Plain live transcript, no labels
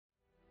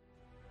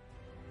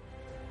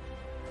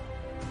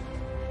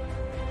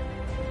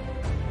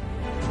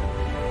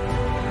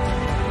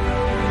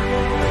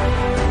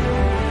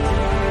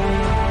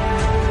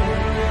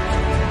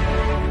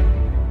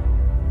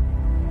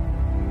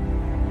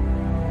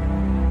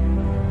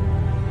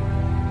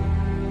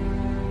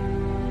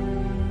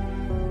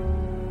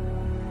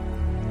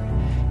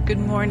Good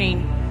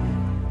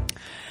morning.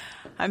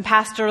 I'm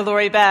Pastor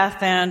Lori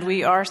Beth, and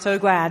we are so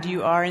glad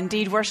you are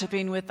indeed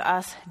worshiping with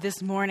us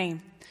this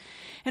morning.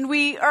 And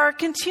we are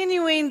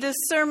continuing this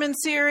sermon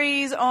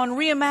series on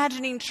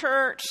reimagining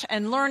church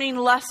and learning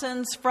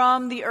lessons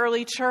from the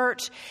early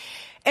church.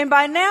 And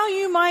by now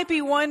you might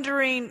be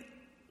wondering,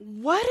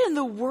 what in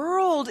the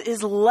world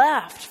is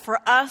left for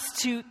us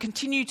to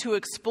continue to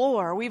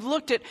explore? We've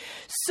looked at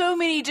so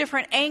many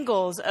different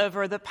angles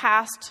over the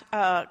past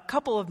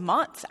couple of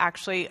months,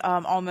 actually,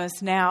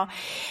 almost now,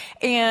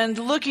 and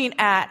looking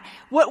at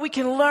what we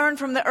can learn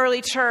from the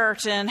early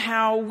church and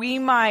how we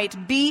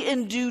might be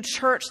and do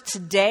church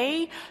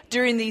today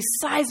during these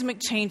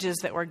seismic changes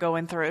that we're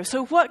going through.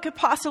 So what could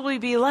possibly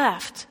be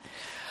left?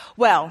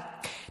 Well,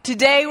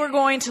 today we're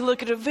going to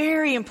look at a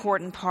very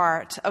important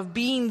part of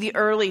being the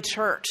early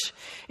church.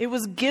 It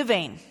was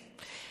giving.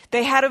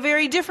 They had a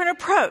very different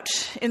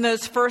approach in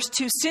those first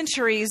 2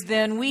 centuries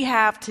than we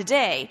have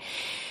today.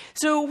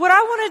 So what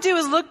I want to do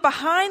is look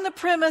behind the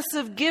premise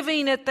of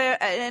giving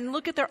and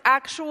look at their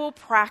actual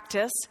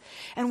practice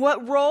and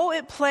what role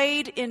it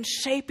played in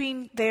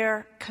shaping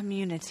their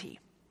community.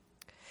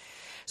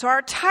 So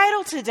our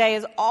title today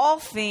is All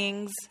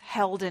Things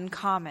Held in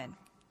Common.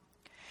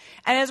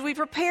 And as we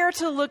prepare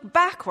to look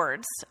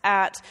backwards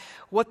at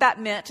what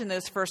that meant in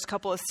those first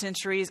couple of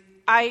centuries,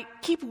 I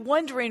keep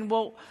wondering,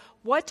 well,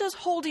 what does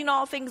holding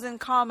all things in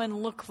common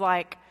look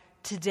like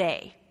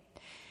today?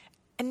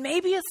 And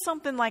maybe it's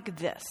something like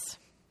this.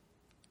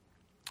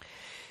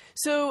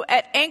 So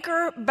at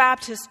Anchor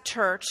Baptist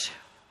Church,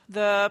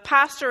 the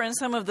pastor and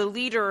some of the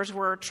leaders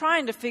were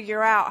trying to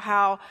figure out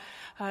how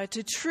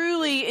to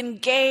truly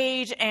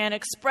engage and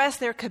express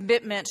their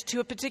commitment to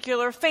a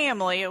particular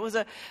family. It was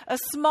a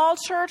small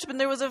church, but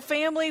there was a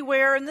family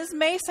where, and this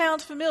may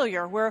sound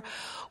familiar, where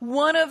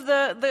one of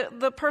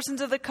the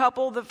persons of the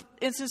couple, for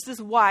instance, this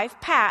wife,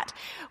 Pat,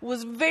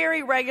 was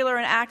very regular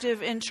and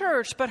active in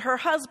church, but her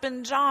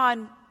husband,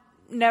 John,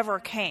 never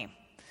came.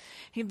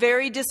 He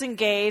very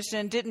disengaged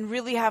and didn't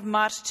really have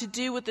much to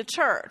do with the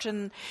church.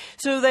 And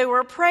so they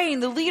were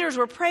praying, the leaders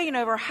were praying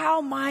over how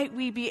might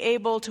we be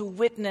able to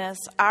witness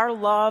our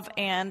love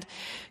and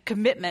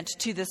commitment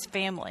to this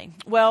family.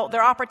 Well,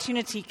 their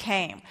opportunity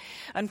came.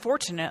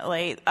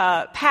 Unfortunately,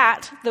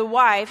 Pat, the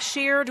wife,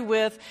 shared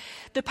with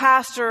the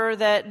pastor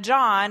that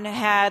John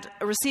had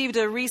received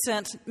a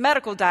recent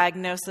medical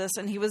diagnosis,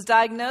 and he was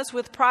diagnosed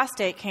with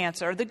prostate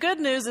cancer. The good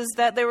news is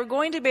that they were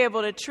going to be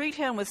able to treat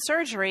him with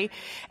surgery,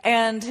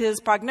 and his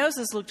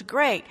prognosis looked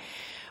great.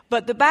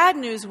 But the bad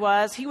news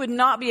was he would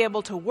not be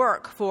able to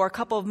work for a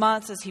couple of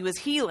months as he was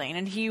healing.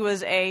 And he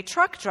was a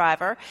truck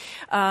driver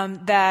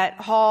that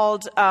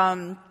hauled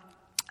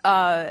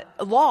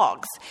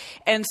logs.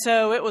 And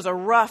so it was a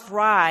rough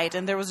ride,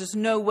 and there was just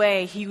no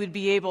way he would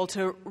be able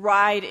to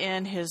ride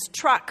in his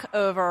truck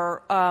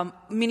over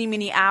many,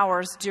 many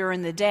hours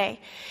during the day,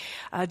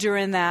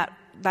 during that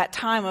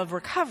time of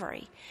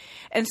recovery.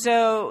 And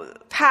so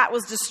Pat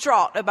was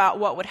distraught about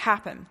what would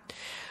happen.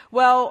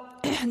 Well,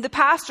 the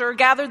pastor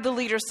gathered the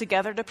leaders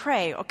together to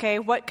pray, okay,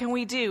 what can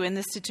we do in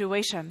this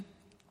situation?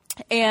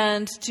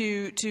 And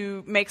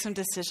to make some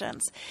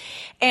decisions.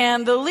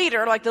 And the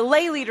leader, like the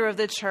lay leader of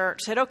the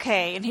church, said,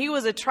 okay, and he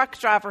was a truck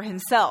driver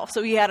himself,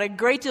 so he had a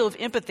great deal of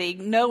empathy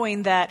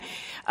knowing that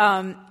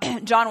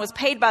John was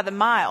paid by the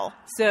mile.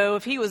 So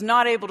if he was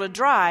not able to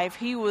drive,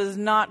 he was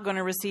not going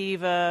to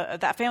receive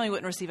that family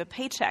wouldn't receive a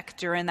paycheck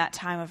during that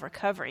time of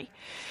recovery.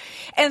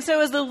 And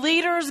so as the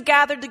leaders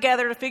gathered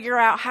together to figure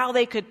out how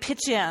they could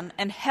pitch in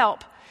and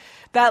help,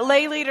 that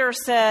lay leader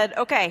said,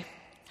 okay,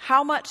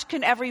 how much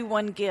can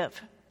everyone give?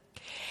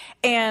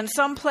 And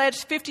some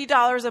pledged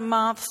 $50 a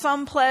month.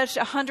 Some pledged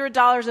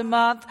 $100 a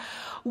month.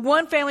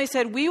 One family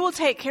said, we will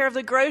take care of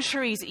the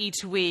groceries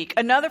each week.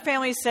 Another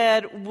family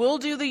said, we'll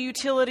do the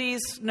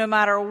utilities no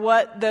matter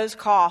what those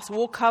cost.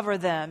 We'll cover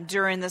them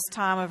during this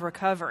time of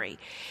recovery.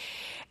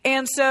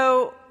 And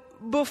so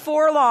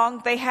before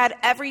long, they had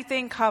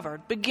everything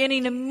covered.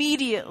 Beginning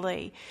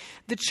immediately,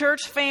 the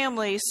church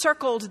family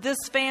circled this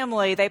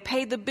family. They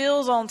paid the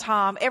bills on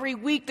time. Every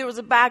week there was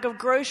a bag of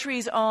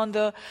groceries on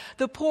the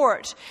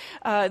porch.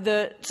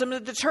 Some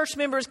of the church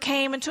members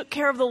came and took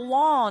care of the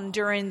lawn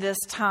during this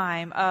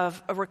time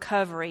of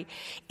recovery.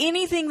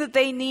 Anything that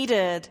they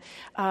needed,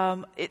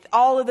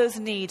 all of those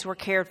needs were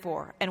cared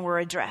for and were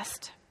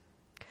addressed.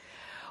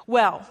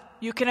 Well,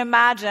 you can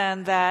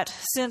imagine that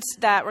since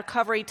that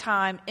recovery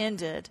time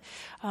ended,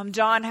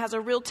 John has a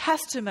real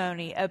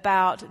testimony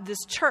about this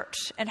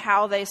church and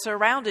how they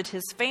surrounded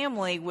his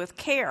family with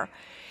care.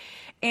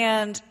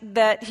 And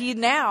that he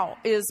now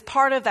is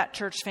part of that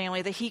church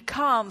family, that he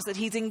comes, that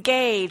he's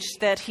engaged,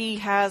 that he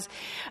has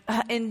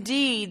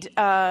indeed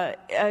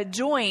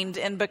joined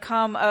and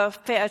become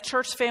a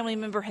church family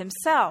member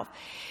himself.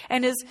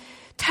 And his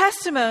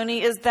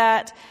testimony is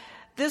that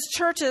this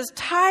church's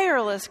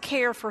tireless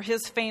care for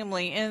his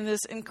family in this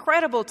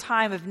incredible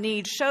time of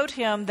need showed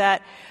him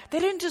that they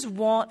didn't just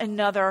want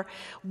another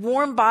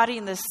warm body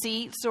in the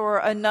seats or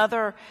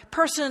another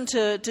person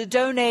to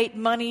donate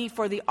money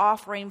for the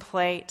offering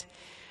plate.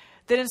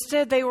 that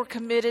instead they were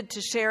committed to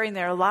sharing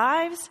their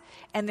lives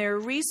and their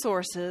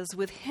resources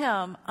with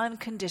Him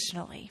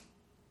unconditionally.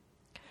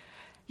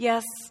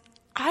 Yes,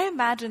 I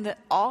imagine that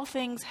all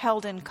things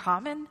held in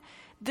common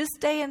this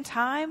day and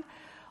time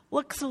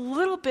looks a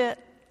little bit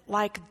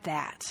like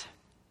that.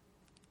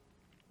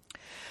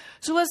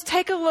 So let's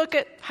take a look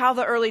at how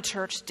the early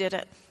church did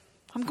it.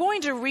 I'm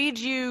going to read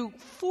you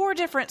 4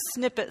 different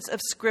snippets of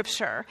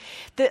Scripture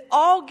that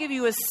all give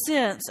you a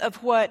sense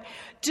of what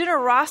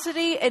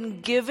generosity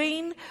and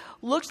giving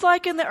looked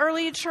like in the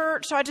early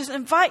church. So I just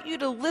invite you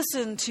to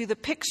listen to the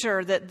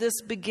picture that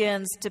this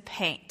begins to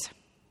paint.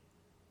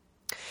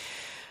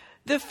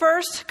 The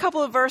first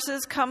couple of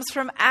verses comes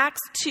from Acts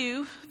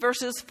 2,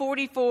 verses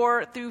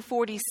 44 through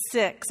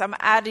 46. I'm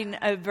adding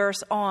a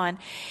verse on.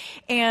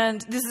 And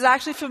this is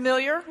actually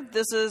familiar.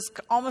 This is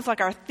almost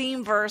like our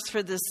theme verse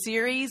for this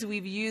series.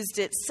 We've used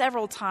it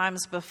several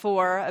times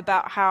before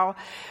about how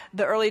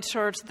the early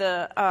church,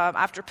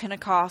 after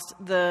Pentecost,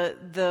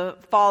 the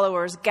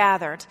followers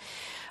gathered.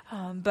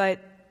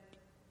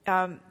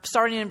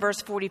 Starting in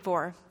verse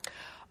 44,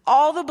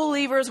 all the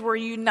believers were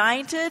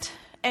united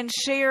and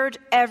shared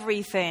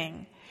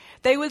everything.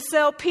 They would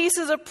sell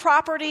pieces of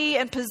property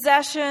and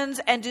possessions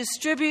and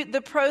distribute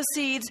the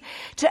proceeds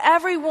to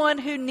everyone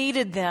who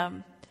needed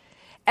them.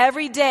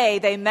 Every day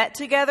they met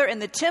together in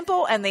the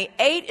temple and they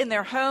ate in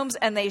their homes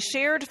and they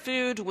shared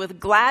food with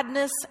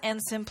gladness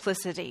and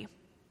simplicity.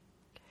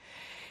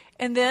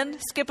 And then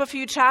skip a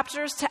few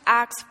chapters to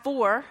Acts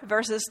 4,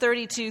 verses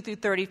 32 through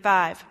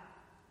 35.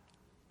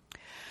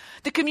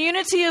 The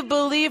community of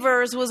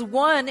believers was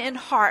one in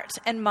heart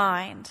and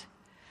mind.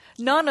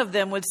 None of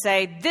them would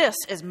say, "This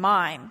is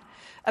mine,"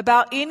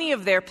 about any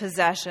of their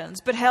possessions,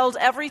 but held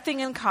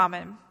everything in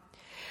common.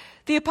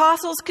 The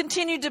apostles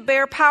continued to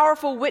bear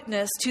powerful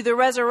witness to the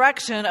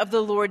resurrection of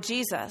the Lord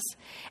Jesus,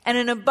 and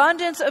an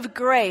abundance of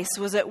grace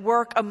was at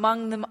work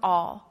among them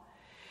all.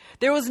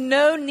 There was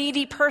no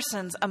needy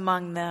persons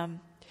among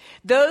them.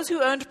 Those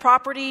who owned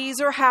properties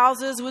or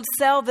houses would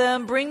sell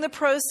them, bring the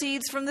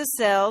proceeds from the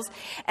sales,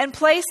 and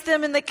place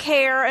them in the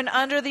care and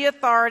under the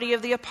authority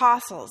of the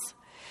apostles.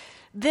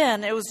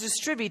 Then it was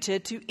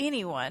distributed to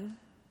anyone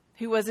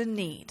who was in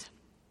need.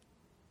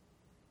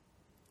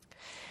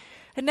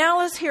 And now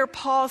let's hear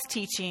Paul's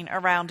teaching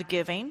around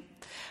giving.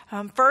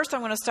 First, I'm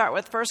going to start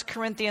with 1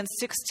 Corinthians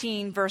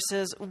 16,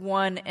 verses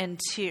 1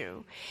 and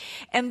 2.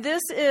 And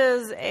this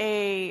is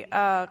a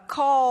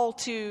call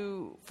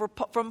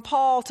from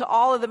Paul to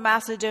all of the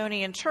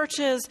Macedonian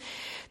churches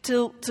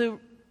to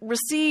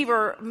receive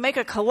or make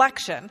a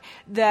collection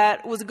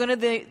that was going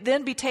to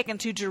then be taken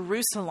to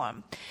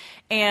Jerusalem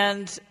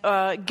and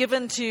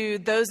given to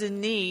those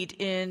in need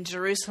in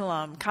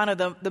Jerusalem, kind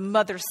of the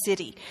mother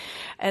city.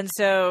 And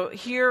so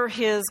hear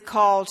his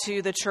call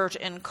to the church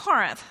in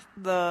Corinth,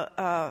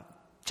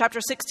 chapter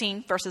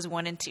 16, verses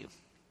 1 and 2.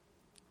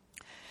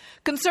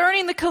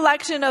 Concerning the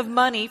collection of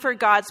money for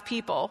God's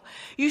people,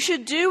 you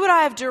should do what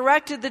I have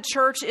directed the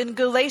church in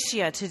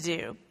Galatia to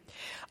do.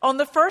 On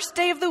the first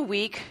day of the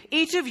week,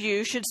 each of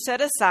you should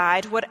set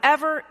aside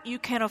whatever you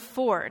can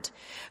afford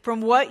from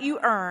what you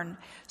earn,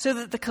 so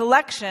that the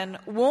collection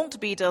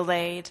won't be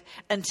delayed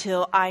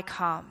until I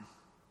come.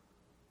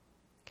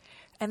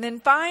 And then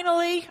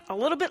finally, a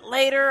little bit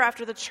later,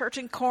 after the church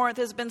in Corinth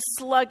has been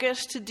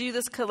sluggish to do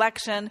this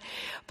collection,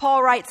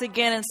 Paul writes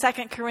again in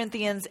 2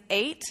 Corinthians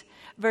 8,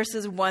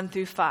 verses 1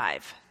 through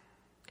 5.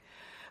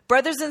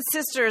 Brothers and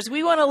sisters,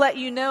 we want to let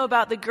you know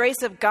about the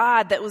grace of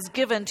God that was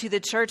given to the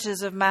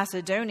churches of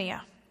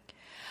Macedonia.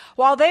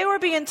 While they were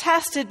being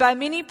tested by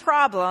many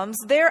problems,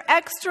 their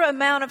extra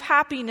amount of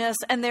happiness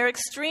and their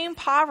extreme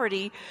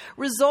poverty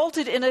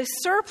resulted in a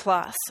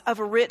surplus of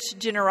a rich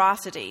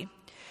generosity.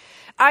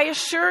 I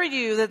assure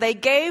you that they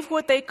gave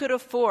what they could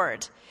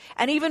afford,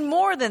 and even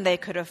more than they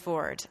could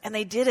afford, and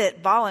they did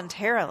it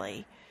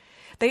voluntarily.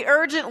 They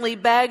urgently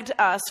begged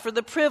us for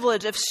the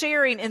privilege of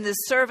sharing in this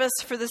service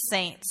for the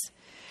saints.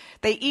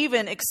 They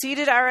even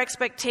exceeded our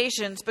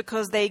expectations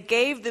because they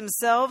gave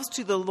themselves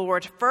to the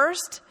Lord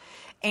first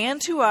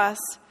and to us,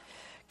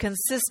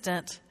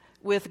 consistent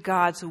with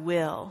God's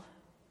will.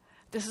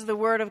 This is the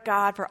word of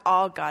God for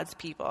all God's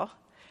people.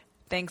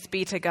 Thanks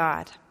be to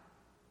God.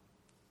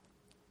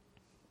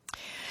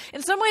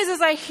 In some ways,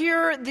 as I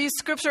hear these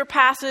scripture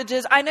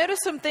passages, I notice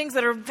some things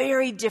that are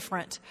very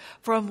different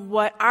from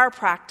what our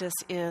practice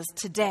is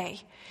today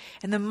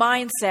and the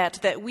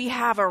mindset that we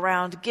have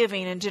around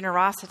giving and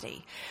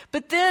generosity.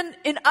 But then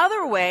in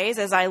other ways,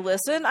 as I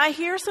listen, I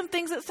hear some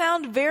things that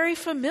sound very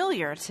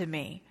familiar to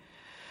me.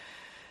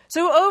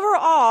 So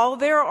overall,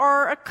 there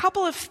are a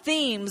couple of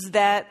themes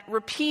that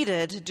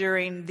repeated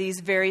during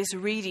these various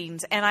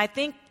readings, and I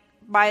think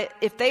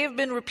if they have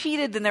been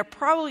repeated, then they're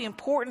probably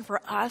important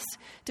for us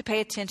to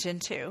pay attention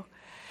to.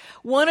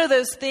 One of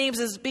those themes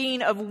is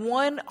being of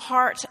one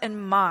heart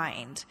and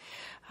mind.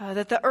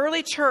 That the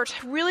early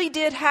church really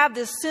did have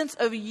this sense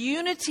of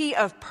unity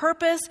of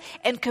purpose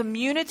and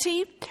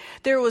community.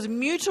 There was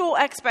mutual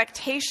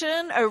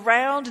expectation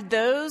around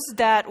those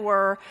that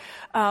were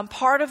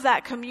part of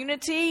that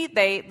community.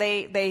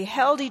 They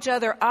held each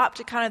other up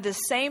to kind of the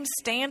same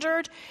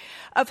standard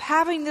of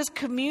having this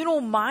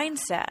communal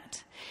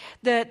mindset,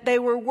 that they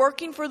were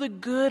working for the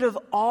good of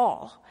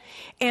all.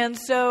 And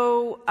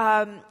so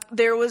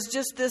there was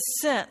just this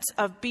sense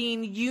of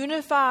being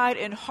unified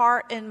in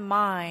heart and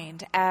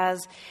mind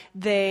as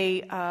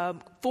they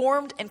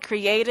formed and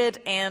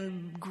created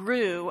and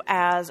grew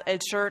as a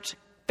church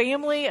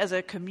family, as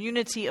a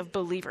community of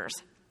believers.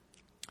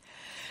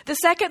 The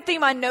second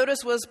theme I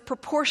noticed was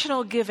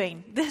proportional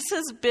giving. This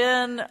has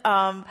been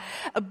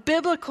a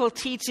biblical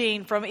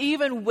teaching from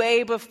even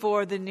way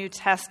before the New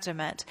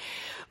Testament.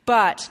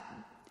 But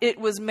it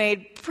was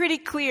made pretty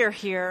clear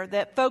here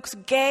that folks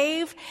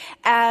gave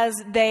as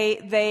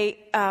they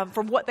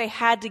from what they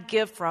had to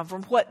give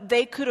from what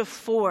they could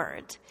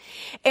afford.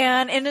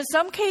 And in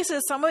some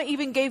cases, someone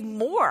even gave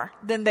more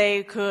than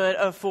they could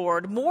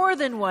afford, more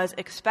than was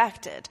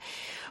expected.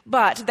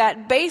 But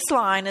that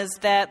baseline is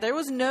that there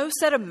was no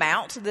set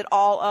amount that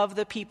all of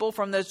the people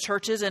from those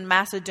churches in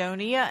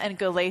Macedonia and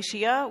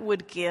Galatia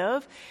would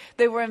give.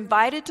 They were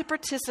invited to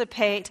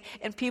participate,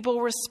 and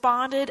people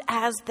responded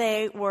as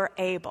they were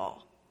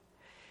able.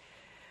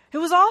 It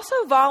was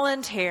also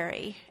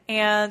voluntary,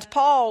 and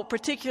Paul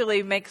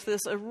particularly makes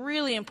this a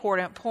really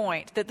important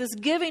point, that this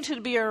giving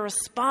should be a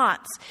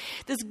response.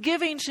 This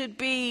giving should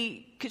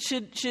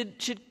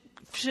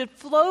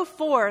flow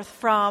forth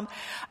from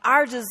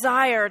our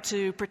desire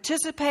to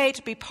participate,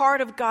 to be part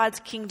of God's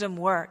kingdom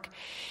work.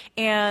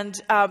 And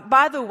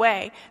by the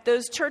way,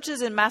 those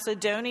churches in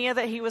Macedonia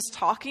that he was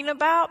talking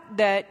about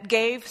that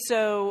gave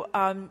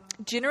so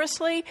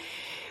generously,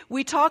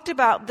 we talked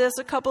about this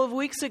a couple of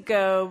weeks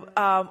ago.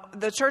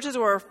 The churches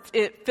were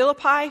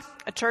Philippi,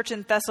 a church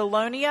in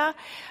Thessalonica,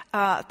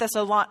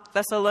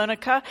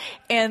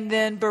 and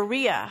then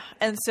Berea.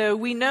 And so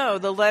we know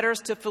the letters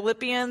to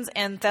Philippians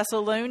and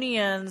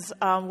Thessalonians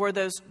were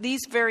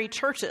these very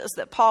churches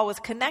that Paul was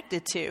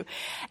connected to.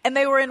 And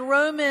they were in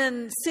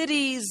Roman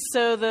cities,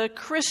 so the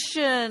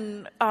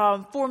Christian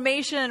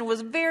formation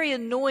was very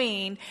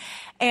annoying.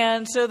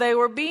 And so they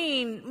were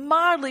being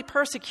mildly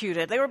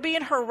persecuted. They were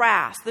being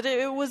harassed. That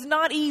it was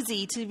not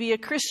easy to be a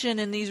Christian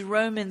in these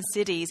Roman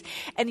cities.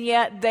 And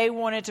yet they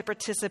wanted to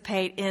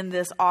participate in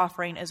this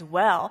offering as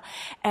well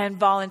and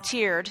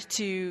volunteered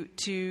to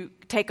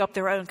take up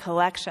their own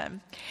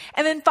collection.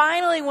 And then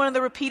finally, one of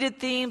the repeated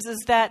themes is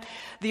that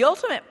the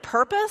ultimate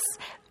purpose,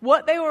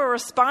 what they were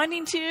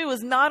responding to,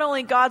 was not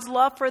only God's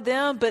love for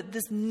them, but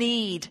this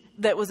need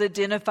that was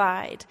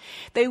identified.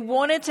 They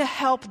wanted to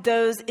help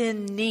those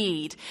in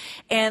need.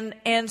 And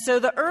so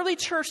the early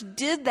church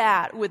did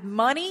that with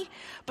money,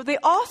 but they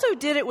also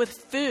did it with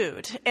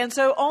food. And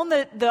so on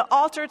the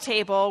altar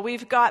table,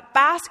 we've got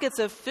baskets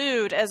of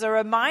food as a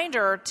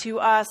reminder to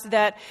us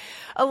that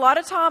a lot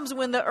of times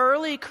when the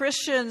early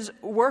Christians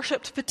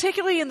worshipped,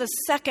 particularly in the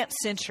 2nd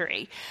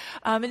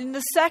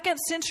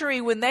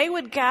century, when they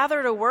would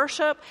gather to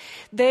worship,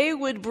 they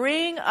would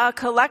bring a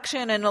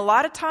collection, and a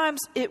lot of times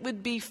it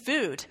would be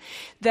food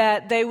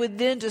that they would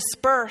then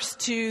disperse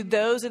to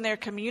those in their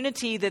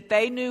community that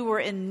they knew were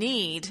in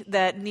need,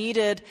 that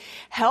needed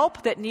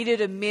help, that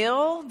needed a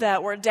meal,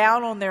 that were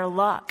down on their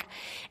luck.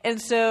 And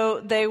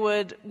so they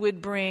would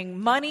bring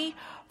money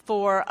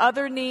for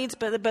other needs,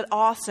 but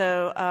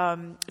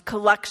also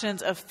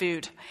collections of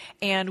food,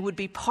 and would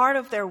be part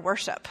of their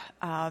worship,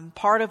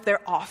 part of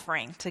their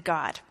offering to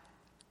God.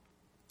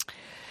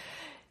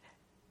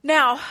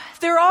 Now,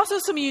 there are also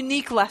some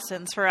unique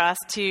lessons for us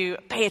to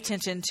pay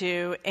attention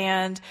to,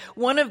 and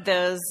one of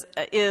those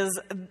is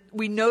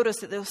we notice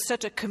that there's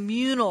such a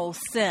communal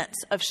sense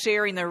of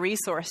sharing the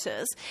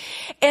resources.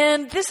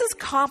 And this is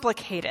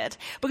complicated,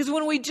 because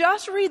when we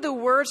just read the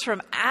words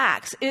from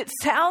Acts, it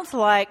sounds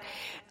like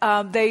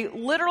they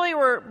literally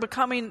were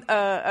becoming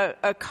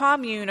a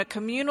commune, a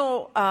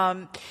communal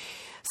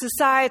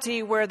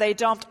society where they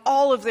dumped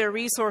all of their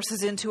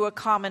resources into a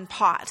common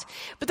pot.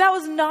 But that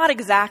was not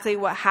exactly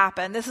what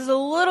happened. This is a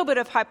little bit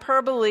of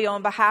hyperbole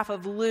on behalf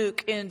of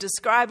Luke in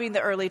describing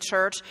the early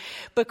church,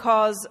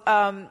 because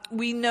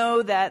we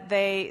know that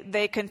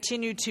they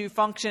continued to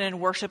function and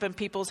worship in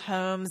people's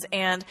homes,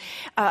 and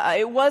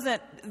they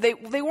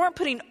weren't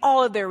putting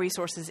all of their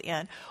resources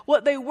in.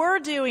 What they were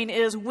doing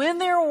is, when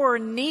there were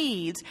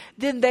needs,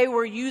 then they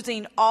were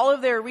using all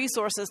of their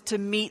resources to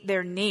meet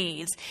their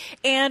needs.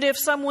 And if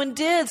someone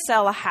did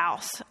sell a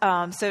house,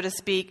 so to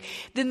speak,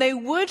 then they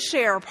would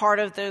share part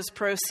of those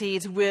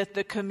proceeds with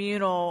the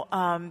communal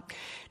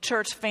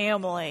church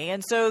family.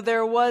 And so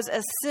there was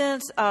a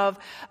sense of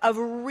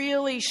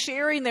really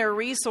sharing their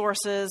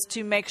resources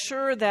to make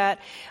sure that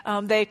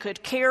they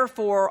could care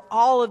for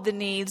all of the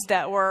needs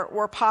that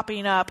were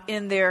popping up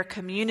in their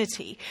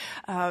community.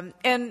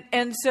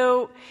 And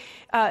so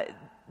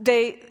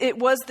it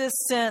was this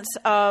sense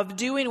of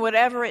doing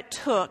whatever it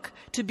took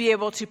to be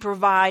able to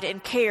provide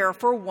and care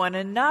for one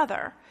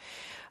another.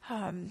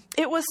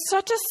 It was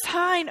such a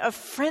sign of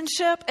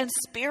friendship and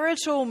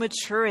spiritual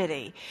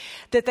maturity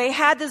that they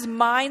had this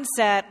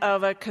mindset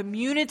of a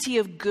community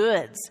of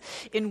goods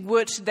in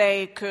which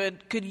they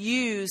could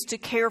use to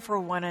care for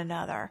one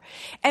another.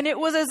 And it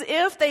was as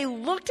if they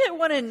looked at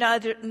one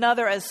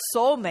another as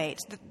soulmates,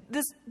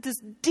 this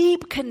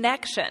deep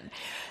connection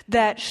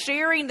that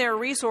sharing their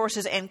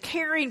resources and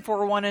caring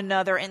for one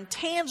another in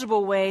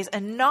tangible ways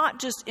and not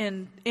just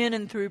in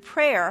and through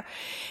prayer,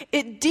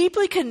 it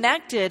deeply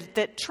connected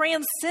that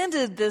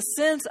transcended this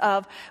sense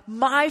of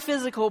my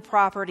physical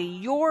property,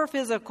 your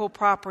physical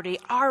property,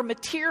 our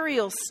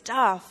material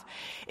stuff.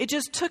 It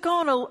just took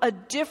on a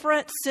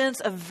different sense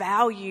of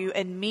value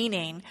and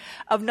meaning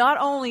of not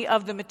only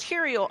of the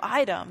material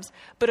items,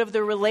 but of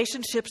the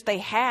relationships they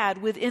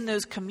had within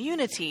those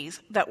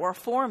communities that were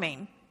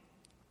forming.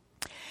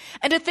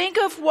 And to think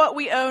of what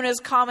we own as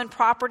common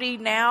property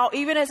now,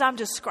 even as I'm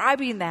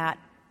describing that,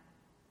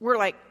 we're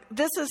like,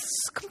 this is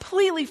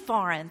completely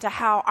foreign to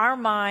how our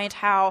mind,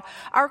 how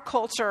our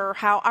culture,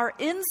 how our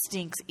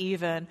instincts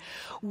even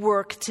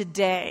work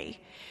today.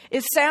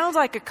 It sounds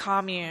like a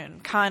commune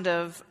kind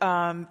of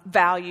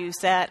value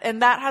set,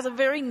 and that has a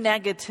very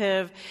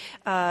negative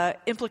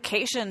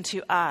implication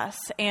to us,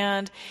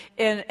 and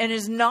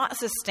is not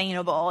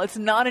sustainable. It's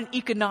not an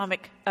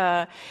economic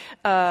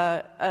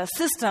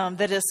system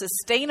that is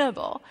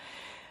sustainable.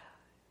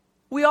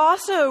 We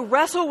also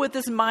wrestle with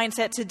this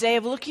mindset today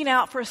of looking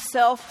out for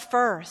self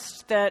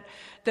first, that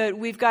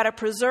we've got to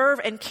preserve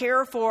and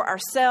care for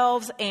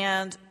ourselves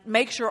and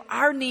make sure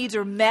our needs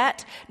are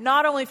met,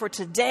 not only for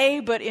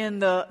today, but in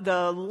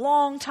the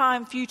long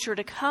time future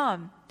to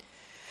come.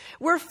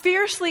 We're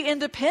fiercely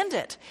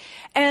independent.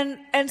 And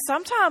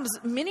sometimes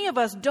many of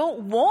us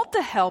don't want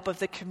the help of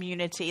the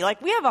community.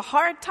 Like, we have a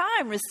hard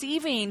time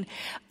receiving,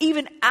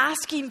 even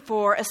asking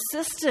for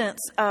assistance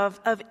of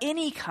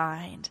any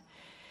kind.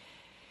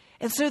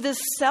 And so this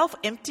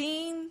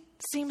self-emptying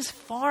seems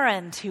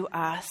foreign to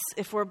us,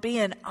 if we're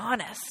being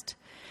honest.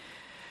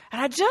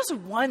 And I just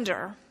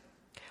wonder,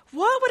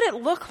 what would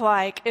it look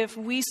like if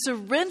we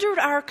surrendered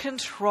our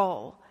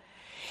control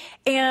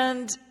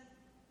and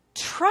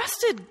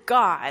trusted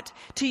God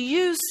to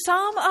use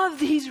some of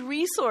these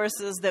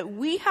resources that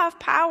we have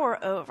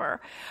power over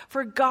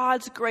for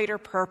God's greater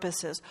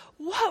purposes?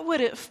 What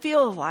would it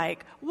feel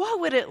like? What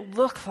would it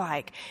look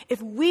like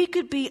if we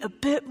could be a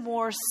bit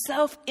more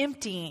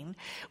self-emptying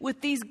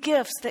with these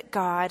gifts that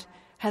God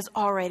has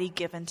already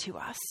given to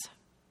us?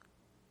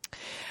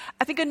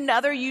 I think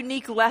another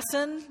unique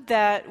lesson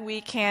that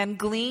we can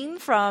glean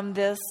from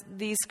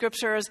these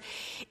scriptures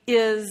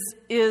is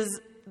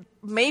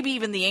maybe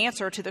even the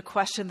answer to the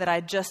question that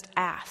I just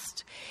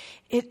asked.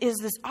 It is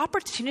this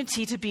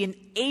opportunity to be an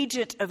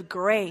agent of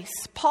grace.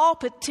 Paul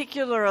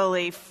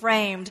particularly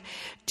framed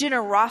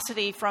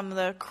generosity from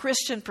the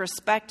Christian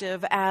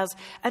perspective as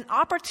an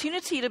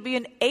opportunity to be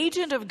an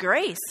agent of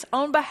grace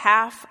on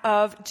behalf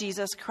of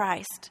Jesus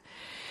Christ.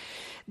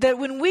 That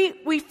when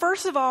we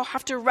first of all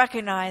have to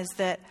recognize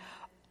that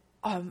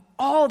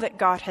all that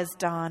God has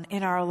done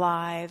in our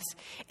lives,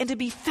 and to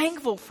be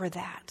thankful for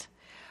that.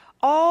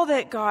 All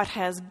that God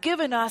has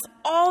given us,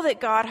 all that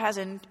God has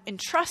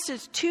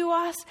entrusted to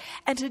us,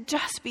 and to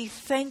just be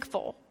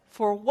thankful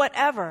for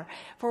whatever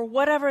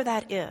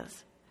that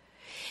is.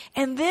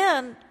 And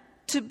then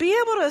to be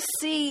able to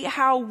see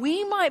how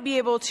we might be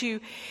able to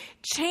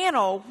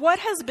channel what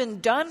has been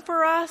done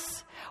for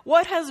us,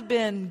 what has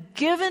been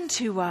given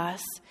to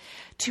us,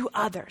 to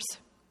others.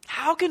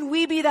 How can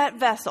we be that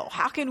vessel?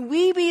 How can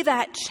we be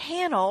that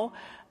channel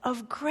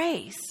of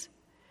grace?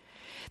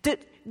 That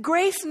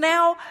grace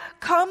now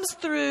comes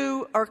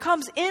through or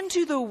comes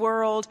into the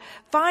world,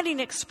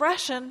 finding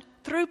expression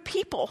through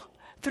people,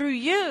 through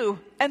you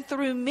and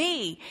through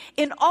me,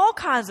 in all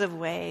kinds of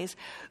ways,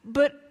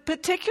 but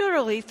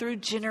particularly through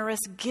generous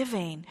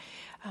giving.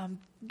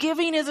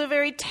 Giving is a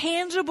very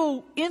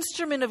tangible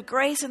instrument of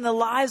grace in the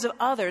lives of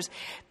others.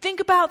 Think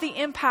about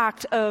the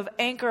impact of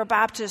Anchor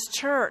Baptist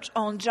Church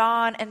on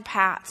John and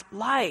Pat's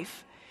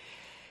life.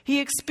 He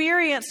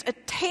experienced a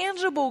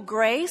tangible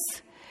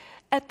grace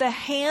at the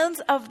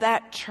hands of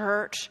that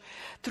church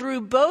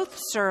through both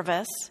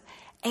service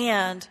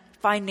and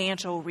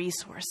financial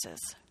resources.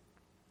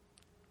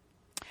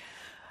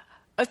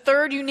 A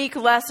third unique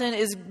lesson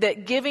is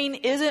that giving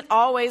isn't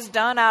always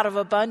done out of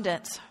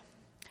abundance.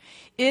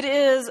 It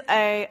is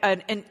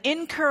an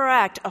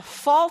incorrect, a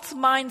false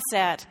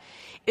mindset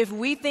if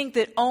we think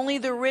that only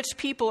the rich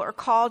people are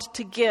called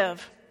to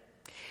give.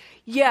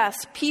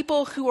 Yes,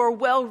 people who are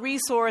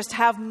well-resourced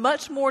have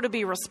much more to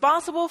be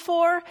responsible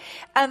for,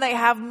 and they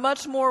have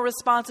much more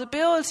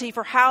responsibility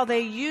for how they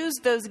use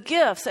those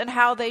gifts and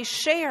how they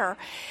share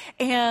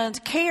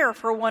and care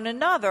for one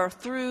another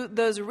through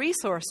those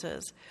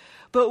resources.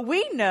 But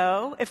we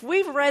know, if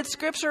we've read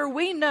Scripture,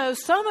 we know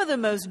some of the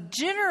most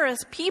generous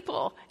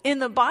people in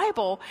the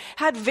Bible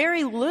had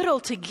very little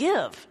to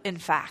give, in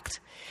fact.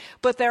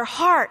 But their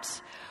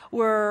hearts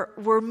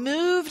were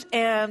moved,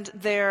 and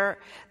their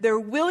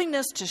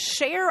willingness to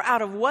share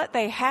out of what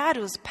they had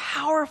was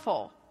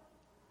powerful.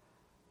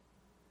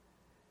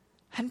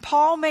 And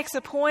Paul makes a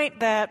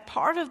point that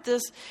part of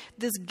this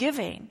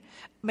giving,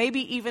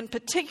 maybe even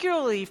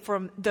particularly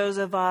from those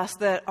of us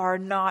that are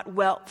not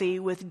wealthy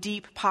with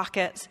deep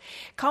pockets,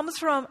 comes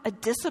from a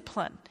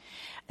discipline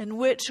in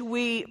which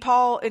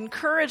Paul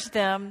encouraged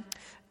them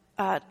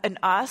and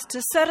us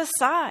to set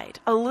aside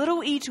a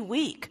little each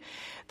week.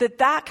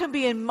 That can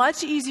be a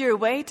much easier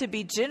way to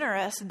be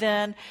generous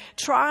than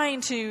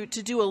trying to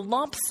do a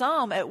lump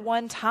sum at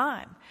one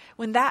time,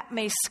 when that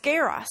may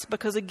scare us,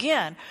 because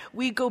again,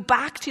 we go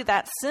back to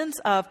that sense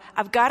of,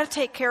 I've got to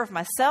take care of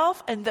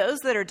myself and those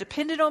that are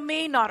dependent on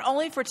me, not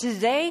only for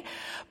today,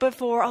 but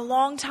for a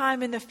long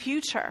time in the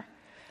future.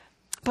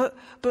 But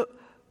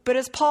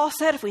as Paul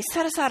said, if we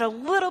set aside a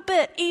little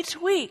bit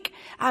each week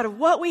out of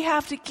what we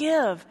have to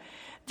give,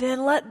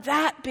 then let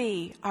that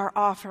be our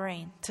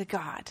offering to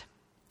God.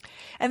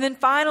 And then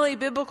finally,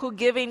 biblical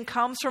giving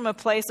comes from a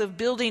place of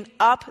building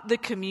up the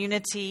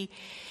community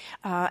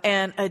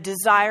and a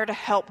desire to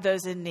help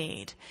those in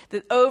need.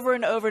 That over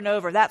and over and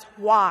over, that's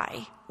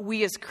why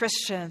we as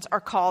Christians are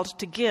called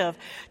to give,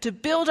 to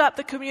build up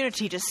the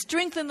community, to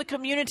strengthen the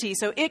community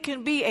so it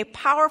can be a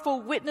powerful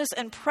witness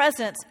and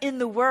presence in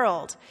the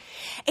world,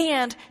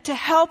 and to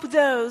help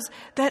those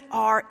that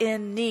are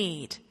in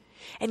need.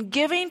 And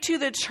giving to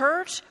the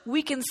church,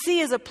 we can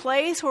see as a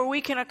place where we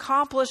can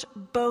accomplish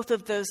both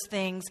of those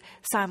things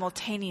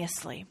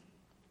simultaneously.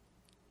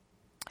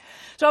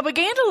 So I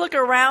began to look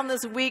around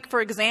this week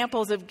for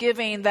examples of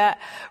giving that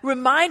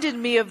reminded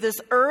me of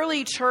this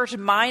early church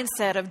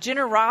mindset of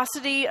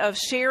generosity, of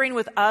sharing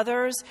with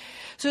others,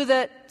 so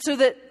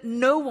that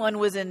no one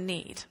was in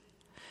need.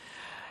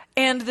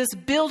 And this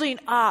building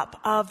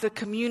up of the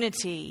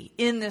community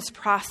in this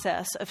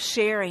process of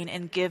sharing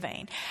and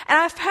giving. And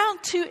I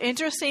found two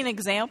interesting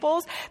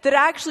examples that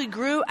actually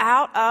grew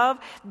out of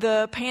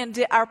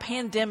our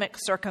pandemic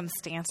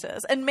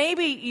circumstances. And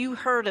maybe you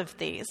heard of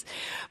these,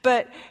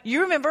 but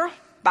you remember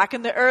back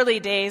in the early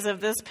days of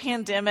this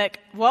pandemic,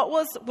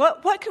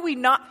 what could we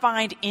not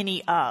find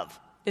any of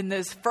in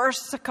those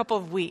first couple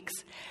of weeks?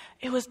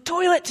 It was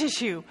toilet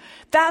tissue.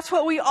 That's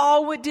what we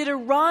all did a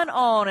run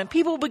on. And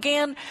people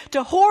began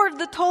to hoard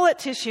the toilet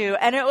tissue.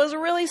 And it was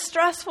really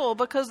stressful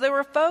because there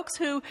were folks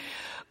who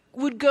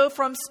would go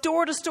from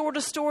store to store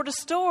to store to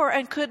store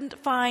and couldn't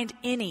find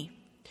any.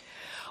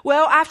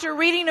 Well, after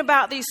reading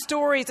about these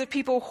stories of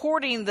people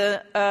hoarding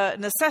the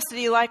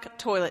necessity like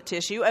toilet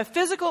tissue, a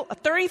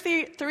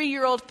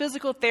 33-year-old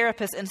physical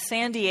therapist in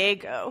San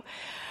Diego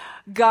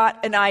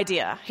got an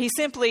idea. He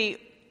simply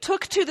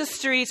took to the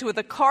streets with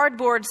a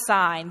cardboard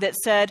sign that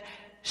said,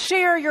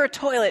 "Share your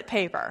toilet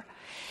paper."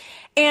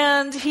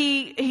 And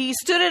he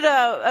stood at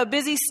a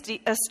busy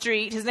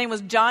street. His name was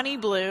Johnny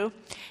Blue.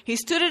 He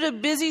stood at a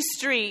busy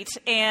street,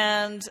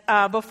 and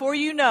before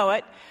you know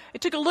it,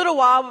 it took a little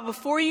while, but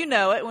before you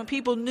know it, when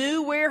people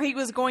knew where he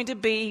was going to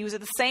be, he was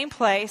at the same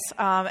place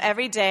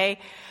every day.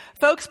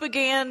 Folks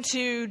began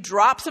to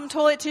drop some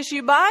toilet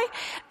tissue by,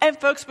 and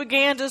folks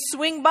began to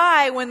swing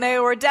by when they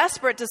were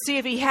desperate to see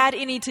if he had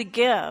any to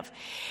give.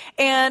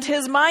 And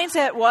his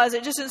mindset was,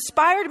 it just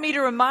inspired me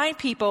to remind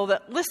people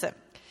that, listen,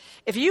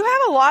 if you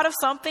have a lot of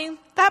something,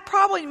 that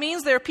probably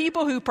means there are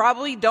people who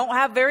probably don't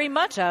have very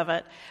much of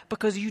it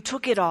because you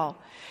took it all.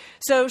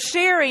 So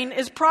sharing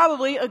is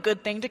probably a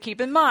good thing to keep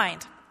in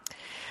mind.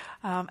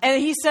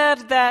 And he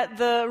said that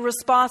the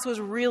response was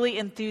really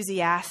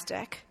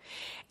enthusiastic,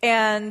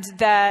 and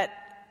that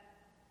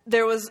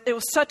it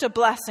was such a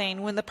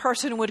blessing when the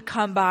person would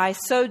come by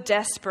so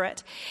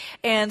desperate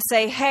and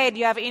say, "Hey, do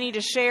you have any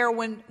to share?"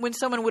 when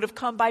someone would have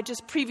come by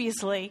just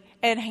previously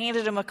and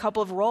handed him a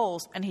couple of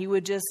rolls, and he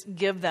would just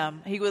give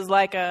them. He was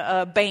like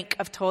a bank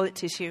of toilet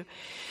tissue.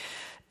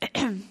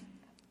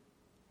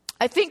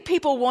 I think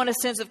people want a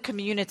sense of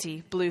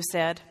community, Blue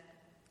said.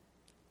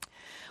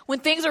 When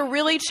things are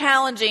really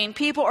challenging,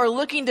 people are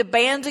looking to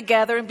band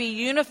together and be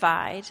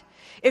unified.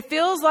 It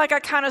feels like I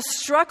kind of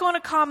struck on a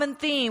common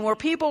theme where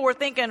people were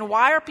thinking,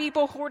 why are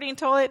people hoarding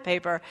toilet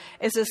paper?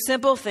 It's a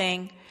simple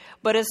thing,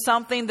 but it's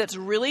something that's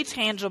really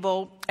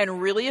tangible and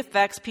really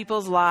affects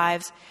people's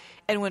lives.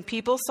 And when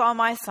people saw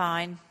my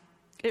sign,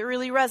 it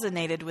really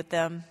resonated with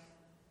them.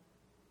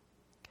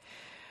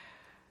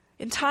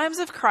 In times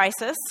of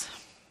crisis,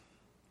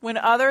 when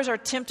others are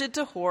tempted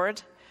to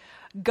hoard,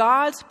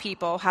 God's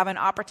people have an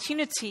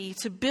opportunity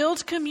to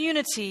build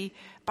community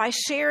by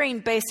sharing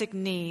basic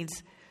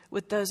needs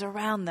with those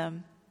around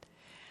them.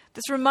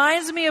 This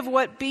reminds me of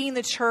what being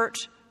the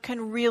church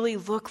can really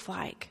look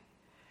like.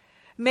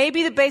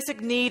 Maybe the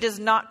basic need is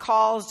not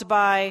caused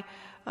by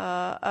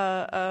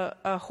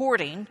a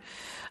hoarding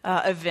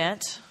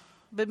event,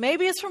 but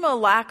maybe it's from a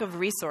lack of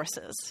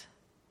resources,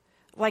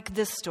 like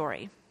this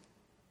story.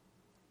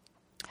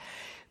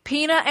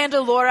 Pina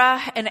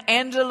Andalora and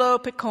Angelo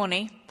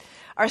Picconi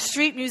are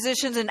street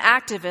musicians and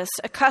activists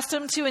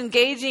accustomed to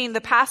engaging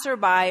the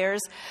passerbyers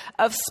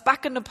of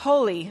Spacca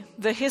Napoli,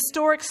 the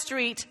historic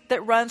street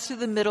that runs through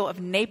the middle of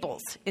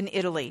Naples in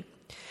Italy.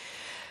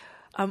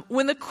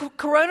 When the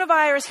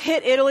coronavirus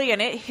hit Italy,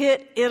 and it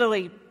hit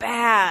Italy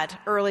bad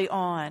early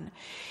on,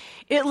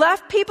 it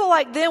left people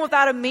like them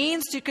without a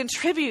means to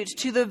contribute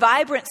to the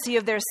vibrancy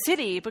of their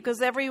city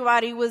because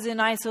everybody was in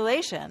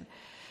isolation.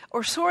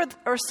 Or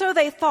so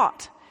they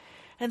thought,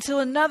 until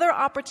another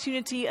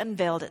opportunity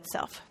unveiled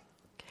itself.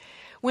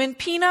 When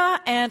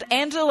Pina and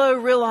Angelo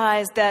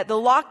realized that the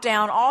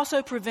lockdown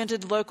also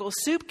prevented local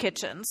soup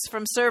kitchens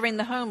from serving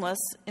the homeless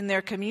in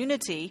their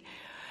community,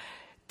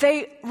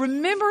 they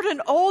remembered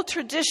an old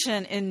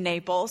tradition in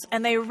Naples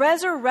and they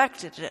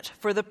resurrected it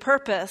for the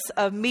purpose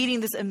of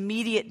meeting this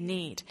immediate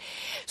need.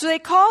 So they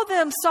called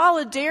them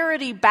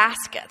solidarity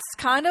baskets,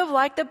 kind of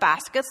like the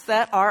baskets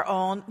that are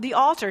on the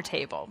altar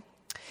table.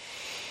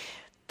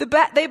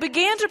 They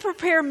began to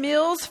prepare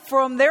meals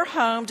from their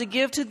home to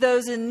give to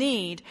those in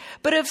need.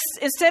 But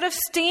instead of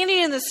standing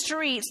in the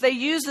streets, they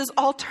used this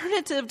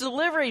alternative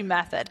delivery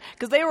method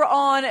because they were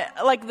on,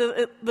 like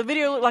the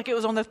video looked like it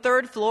was on the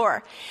third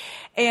floor.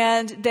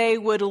 And they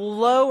would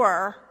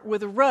lower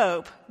with a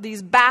rope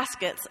these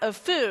baskets of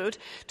food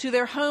to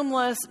their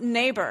homeless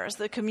neighbors,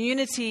 the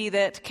community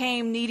that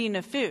came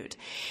needing food.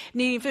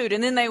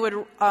 And then they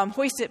would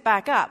hoist it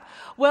back up.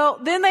 Well,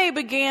 then they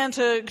began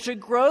to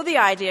grow the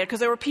idea because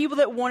there were people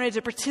that wanted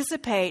to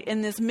participate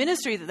in this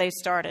ministry that they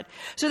started.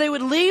 So they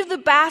would leave the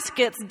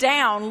baskets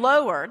down,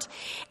 lowered,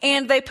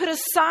 and they put a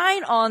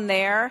sign on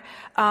there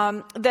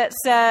that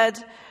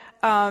said,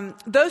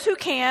 those who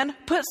can,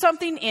 put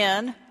something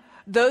in.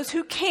 Those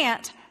who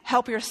can't,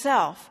 help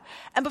yourself.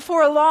 And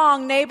before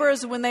long,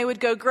 neighbors, when they would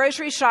go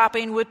grocery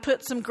shopping, would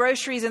put some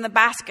groceries in the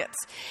baskets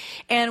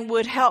and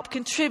would help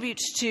contribute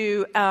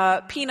to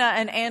Pina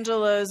and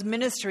Angelo's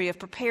ministry of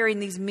preparing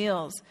these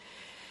meals.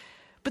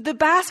 But the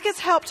baskets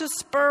helped to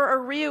spur a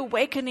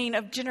reawakening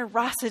of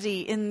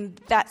generosity in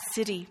that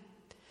city.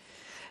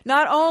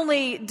 Not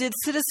only did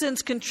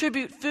citizens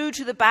contribute food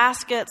to the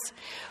baskets,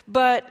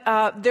 but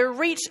their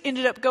reach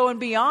ended up going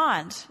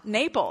beyond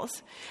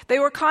Naples. They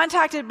were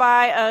contacted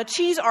by a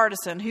cheese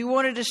artisan who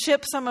wanted to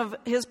ship some of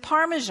his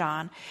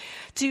Parmesan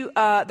to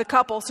the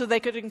couple so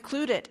they could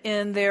include it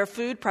in their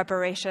food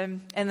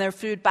preparation and their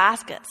food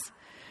baskets.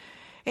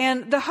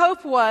 And the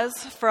hope was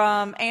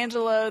from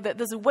Angelo that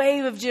this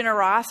wave of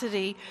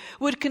generosity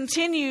would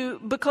continue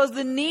because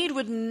the need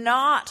would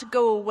not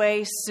go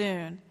away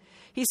soon.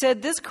 He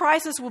said, this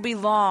crisis will be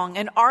long,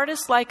 and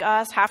artists like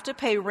us have to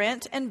pay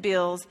rent and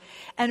bills,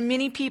 and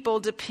many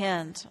people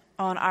depend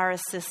on our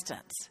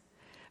assistance.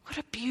 What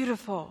a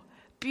beautiful,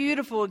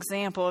 beautiful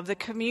example of the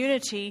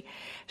community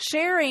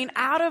sharing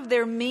out of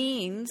their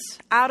means,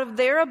 out of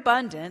their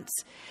abundance,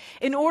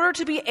 in order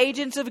to be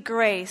agents of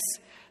grace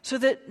so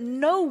that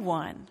no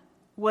one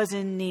was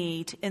in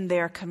need in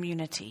their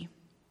community.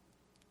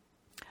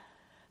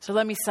 So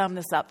let me sum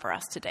this up for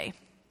us today.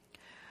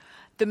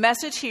 The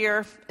message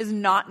here is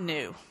not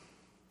new.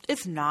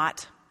 It's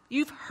not.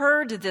 You've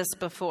heard this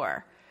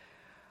before.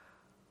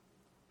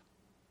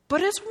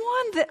 But it's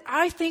one that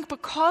I think,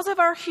 because of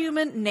our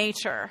human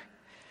nature,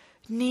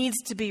 needs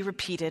to be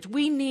repeated.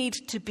 We need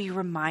to be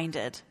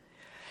reminded.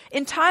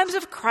 In times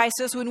of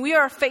crisis, when we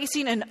are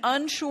facing an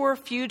unsure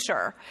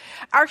future,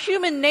 our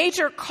human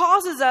nature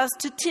causes us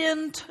to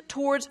tend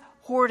towards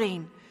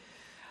hoarding,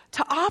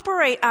 to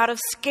operate out of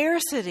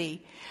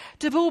scarcity,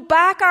 to pull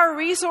back our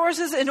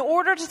resources in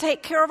order to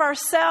take care of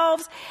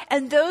ourselves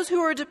and those who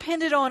are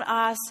dependent on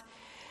us.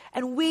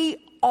 And we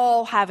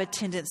all have a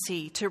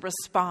tendency to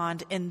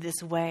respond in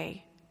this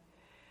way.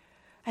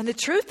 And the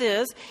truth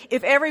is,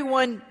 if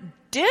everyone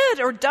did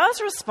or does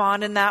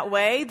respond in that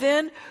way,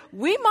 then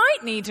we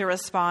might need to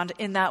respond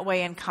in that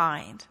way in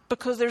kind,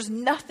 because there's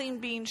nothing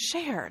being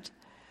shared.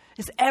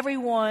 It's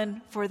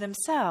everyone for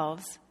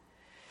themselves.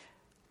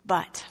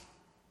 But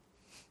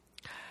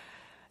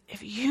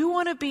if you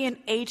want to be an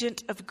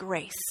agent of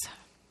grace,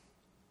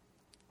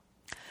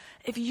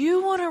 if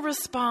you want to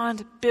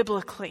respond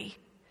biblically,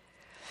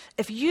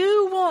 if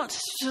you want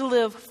to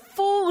live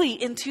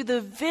fully into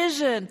the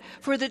vision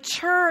for the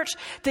church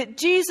that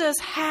Jesus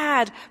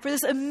had, for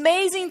this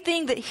amazing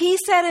thing that he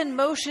set in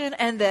motion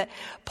and that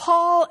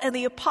Paul and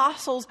the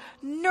apostles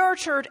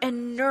nurtured,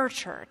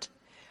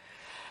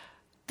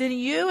 then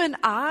you and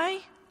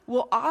I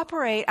will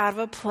operate out of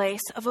a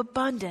place of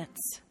abundance.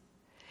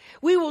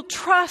 We will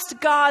trust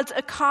God's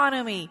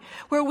economy,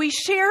 where we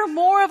share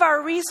more of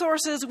our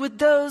resources with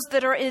those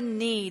that are in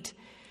need.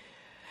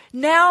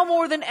 Now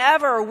more than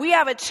ever, we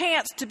have a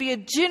chance to be a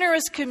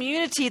generous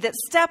community that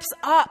steps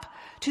up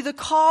to the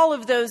call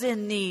of those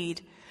in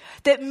need,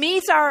 that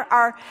meets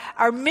our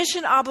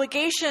mission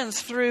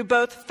obligations through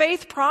both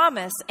Faith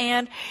Promise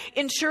and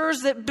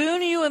ensures that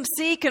Boone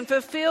UMC can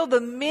fulfill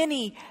the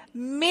many,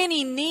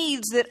 many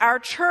needs that our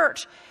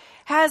church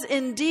has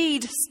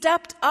indeed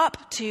stepped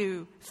up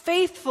to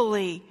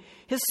faithfully,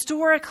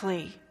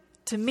 historically,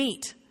 to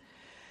meet.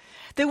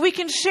 that we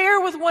can share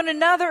with one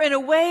another in a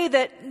way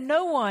that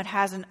no one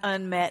has an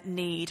unmet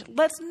need.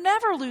 Let's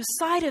never lose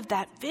sight of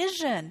that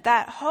vision,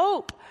 that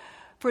hope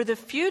for the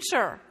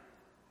future,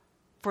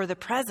 for the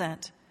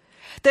present.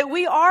 That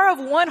we are of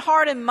one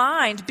heart and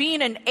mind,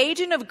 being an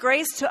agent of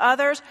grace to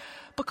others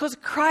because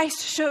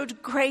Christ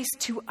showed grace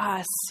to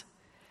us.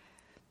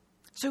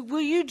 So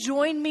will you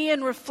join me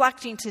in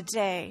reflecting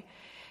today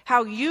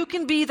how you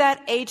can be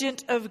that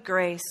agent of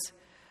grace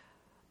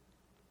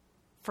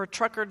for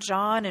trucker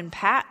John and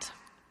Pat,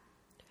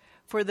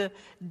 for the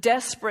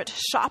desperate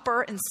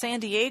shopper in San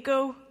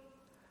Diego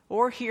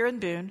or here in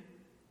Boone,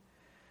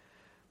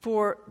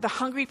 for the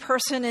hungry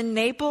person in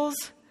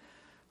Naples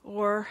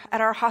or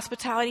at our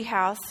hospitality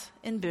house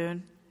in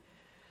Boone?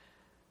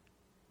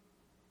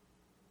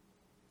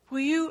 Will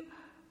you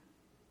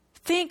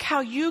think how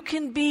you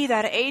can be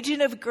that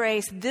agent of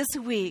grace this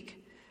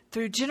week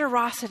through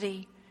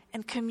generosity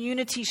and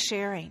community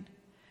sharing?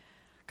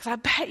 Because I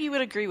bet you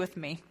would agree with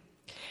me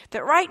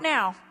that right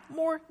now,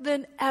 more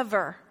than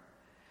ever,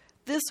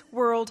 this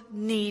world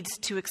needs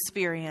to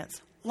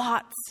experience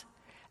lots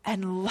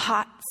and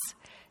lots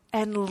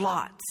and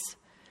lots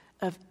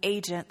of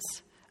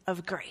agents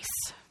of grace.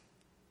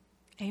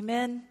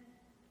 Amen.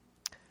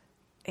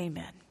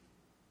 Amen.